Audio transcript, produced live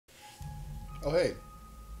Oh, hey.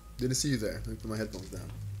 Didn't see you there. Let me put my headphones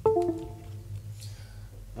down.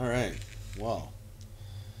 Alright. Well,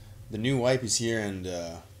 the new wipe is here, and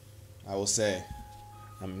I will say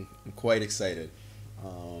I'm quite excited.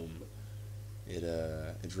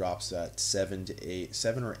 It drops at 7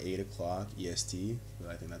 or 8 o'clock EST.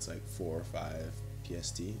 I think that's like 4 or 5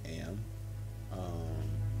 PST AM.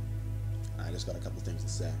 I just got a couple things to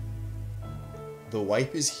say. The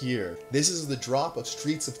wipe is here. This is the drop of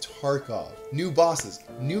Streets of Tarkov. New bosses,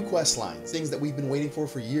 new quest lines, things that we've been waiting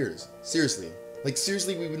for years. Seriously. Like,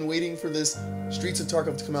 seriously, we've been waiting for this Streets of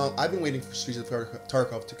Tarkov to come out. I've been waiting for Streets of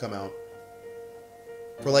Tarkov to come out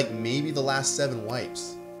for like maybe the last 7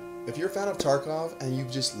 wipes. If you're a fan of Tarkov and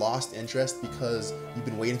you've just lost interest because you've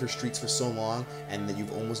been waiting for Streets for so long and that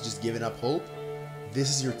you've almost just given up hope, this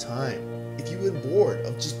is your time. If you've been bored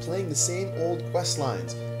of just playing the same old quest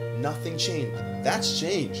lines, nothing changed. That's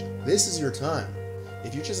changed. This is your time.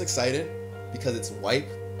 If you're just excited because it's wipe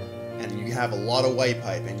and you have a lot of wipe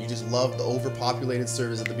hype and you just love the overpopulated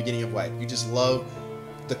servers at the beginning of wipe, you just love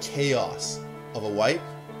the chaos of a wipe,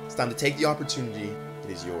 it's time to take the opportunity.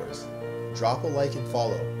 It is yours. Drop a like and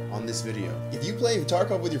follow on this video. If you play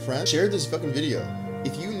Tarkov with your friends, share this fucking video.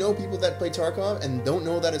 If you know people that play Tarkov and don't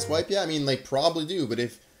know that it's wipe, yeah, I mean, like, probably do, but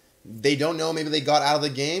if they don't know, maybe they got out of the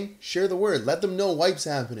game, share the word. Let them know wipe's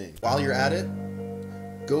happening. While you're at it,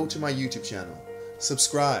 go to my YouTube channel.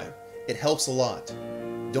 Subscribe. It helps a lot.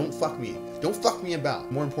 Don't fuck me. Don't fuck me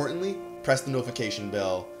about. More importantly, press the notification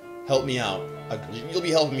bell. Help me out. You'll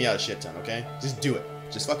be helping me out a shit ton, okay? Just do it.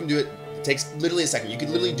 Just fucking do it. It takes literally a second. You could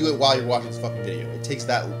literally do it while you're watching this fucking video. It takes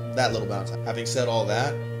that little amount of time. Having said all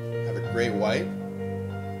that, have a great wipe.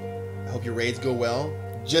 I hope your raids go well.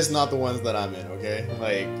 Just not the ones that I'm in, okay?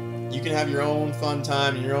 Like, you can have your own fun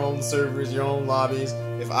time, your own servers, your own lobbies.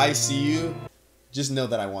 If I see you, just know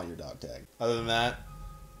that I want your dog tag. Other than that,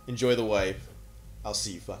 enjoy the wipe. I'll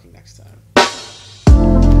see you fucking next time.